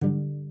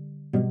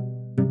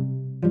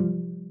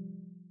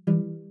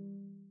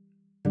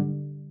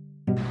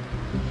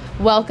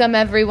Welcome,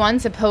 everyone,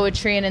 to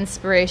Poetry and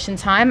Inspiration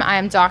Time. I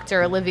am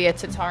Dr. Olivia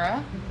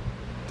Tatara.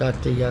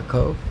 Dr.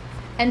 Yaakov.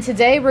 And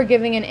today we're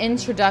giving an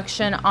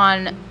introduction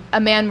on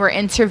a man we're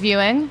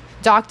interviewing,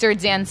 Dr.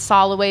 Dan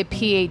Solloway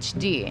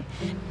PHD.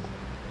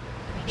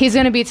 He's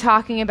going to be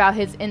talking about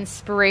his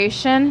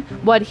inspiration,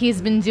 what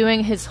he's been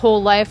doing his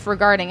whole life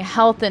regarding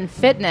health and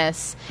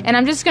fitness. And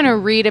I'm just going to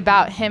read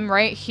about him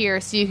right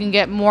here so you can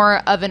get more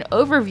of an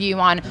overview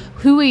on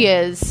who he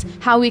is,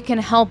 how he can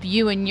help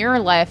you in your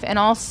life, and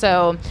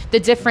also the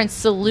different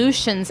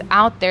solutions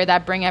out there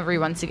that bring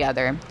everyone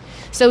together.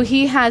 So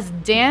he has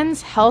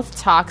Dan's Health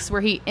Talks,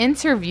 where he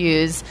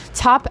interviews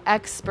top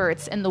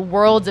experts in the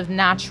world of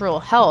natural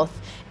health.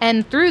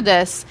 And through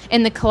this,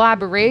 in the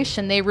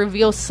collaboration, they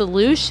reveal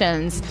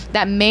solutions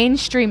that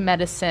mainstream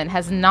medicine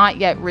has not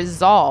yet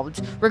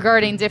resolved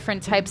regarding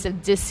different types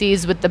of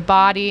disease with the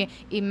body,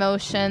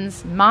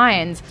 emotions,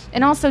 mind,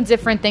 and also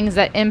different things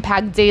that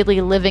impact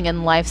daily living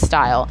and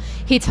lifestyle.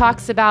 He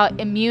talks about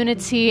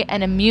immunity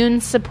and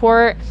immune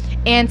support,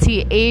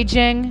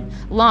 anti-aging,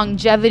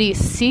 longevity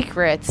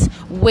secrets,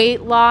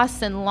 weight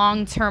loss and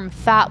long-term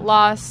fat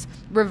loss,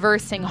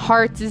 reversing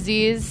heart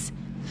disease,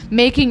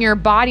 making your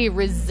body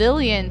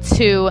resilient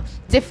to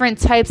different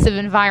types of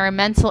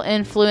environmental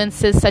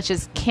influences such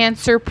as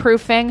cancer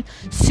proofing,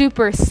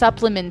 super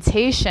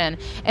supplementation,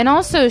 and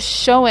also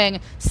showing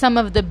some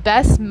of the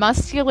best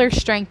muscular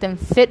strength and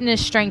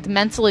fitness strength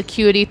mental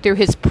acuity through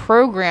his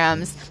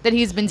programs that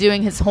he's been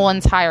doing his whole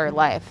entire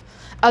life.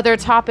 Other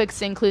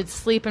topics include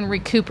sleep and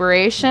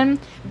recuperation,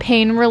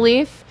 pain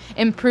relief,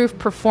 improved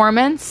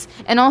performance,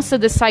 and also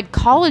the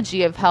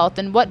psychology of health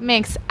and what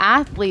makes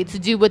athletes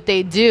do what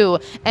they do,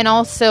 and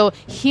also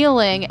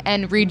healing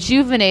and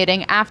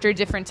rejuvenating after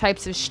different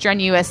types of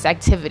strenuous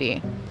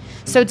activity.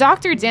 So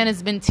Dr. Dan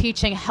has been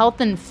teaching health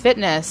and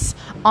fitness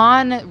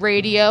on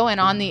radio and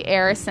on the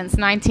air since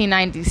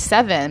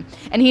 1997,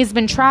 and he's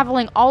been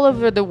traveling all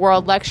over the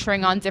world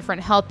lecturing on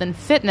different health and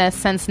fitness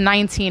since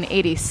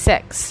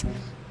 1986.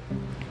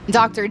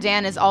 Dr.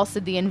 Dan is also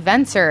the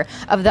inventor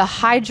of the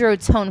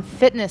Hydrotone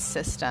fitness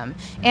system,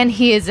 and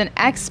he is an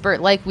expert,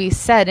 like we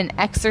said, in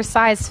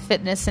exercise,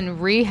 fitness,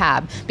 and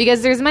rehab,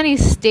 because there's many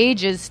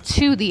stages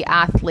to the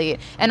athlete,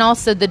 and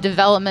also the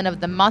development of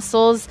the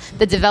muscles,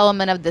 the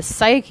development of the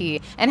psyche,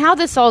 and how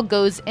this all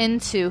goes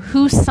into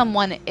who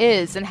someone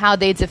is and how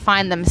they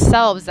define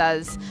themselves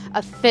as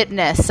a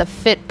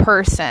fit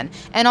person,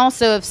 and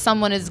also if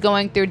someone is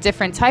going through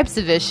different types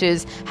of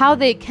issues, how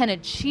they can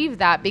achieve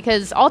that,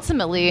 because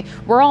ultimately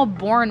we're all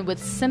born with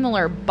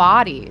similar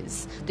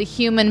bodies, the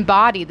human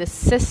body, the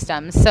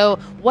system. So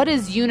what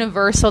is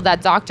universal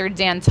that Dr.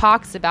 Dan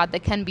talks about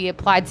that can be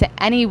applied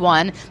to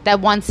anyone that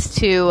wants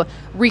to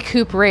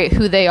recuperate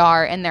who they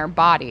are in their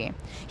body?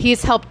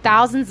 He's helped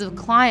thousands of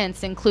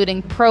clients,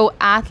 including pro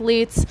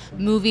athletes,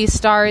 movie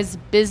stars,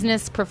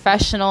 business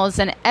professionals,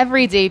 and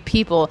everyday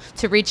people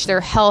to reach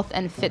their health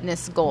and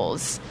fitness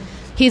goals.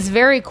 He's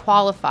very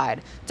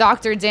qualified.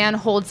 Dr. Dan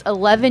holds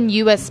 11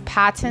 U.S.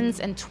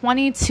 patents and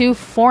 22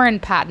 foreign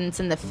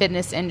patents in the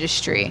fitness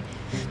industry.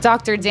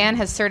 Dr. Dan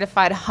has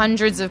certified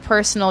hundreds of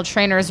personal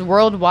trainers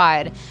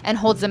worldwide and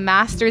holds a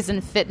master's in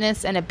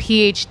fitness and a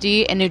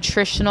PhD in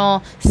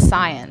nutritional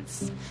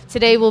science.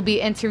 Today we'll be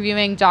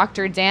interviewing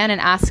Dr. Dan and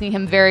asking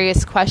him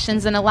various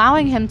questions and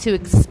allowing him to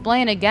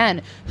explain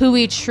again who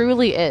he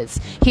truly is.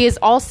 He is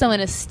also an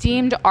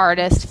esteemed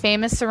artist,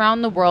 famous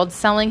around the world,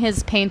 selling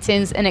his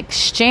paintings in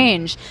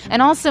exchange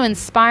and also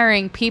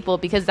inspiring people,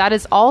 because that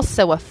is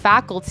also a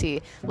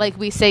faculty, like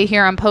we say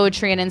here on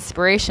Poetry and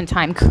Inspiration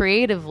Time,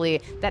 creatively,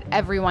 that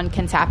everyone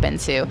can tap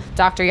into.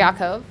 Dr.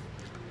 Yaakov?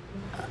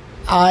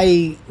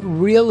 I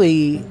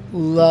really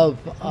love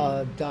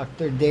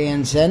Dr.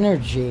 Dan's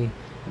energy,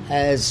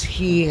 as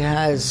he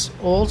has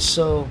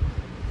also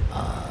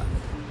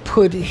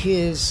put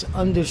his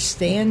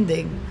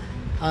understanding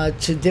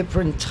to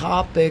different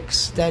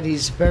topics that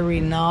he's very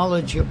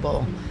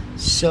knowledgeable.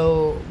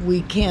 So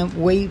we can't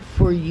wait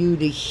for you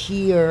to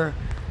hear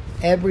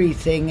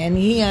everything. And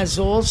he has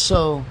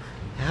also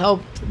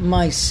helped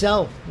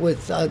myself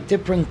with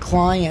different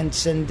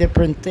clients and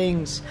different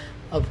things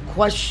of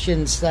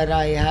questions that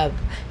I have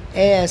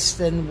asked,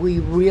 and we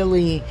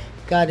really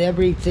got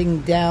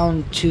everything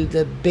down to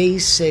the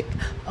basic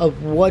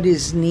of what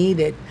is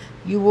needed.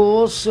 You will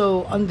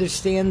also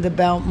understand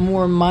about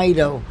more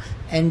Mito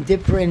and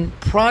different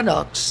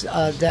products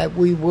that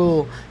we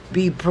will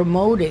be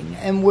promoting.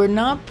 And we're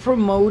not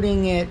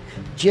promoting it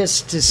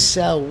just to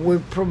sell. We're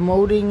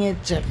promoting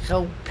it to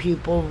help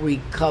people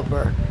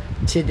recover.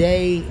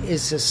 Today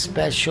is a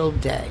special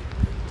day.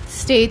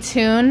 Stay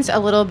tuned. A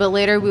little bit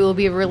later, we will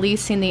be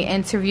releasing the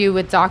interview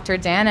with Dr.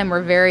 Dan, and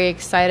we're very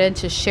excited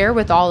to share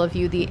with all of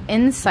you the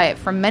insight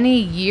from many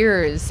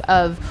years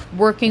of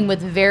working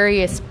with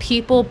various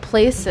people,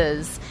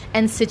 places,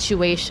 and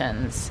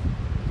situations.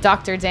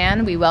 Dr.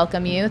 Dan, we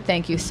welcome you.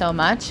 Thank you so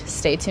much.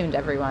 Stay tuned,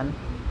 everyone.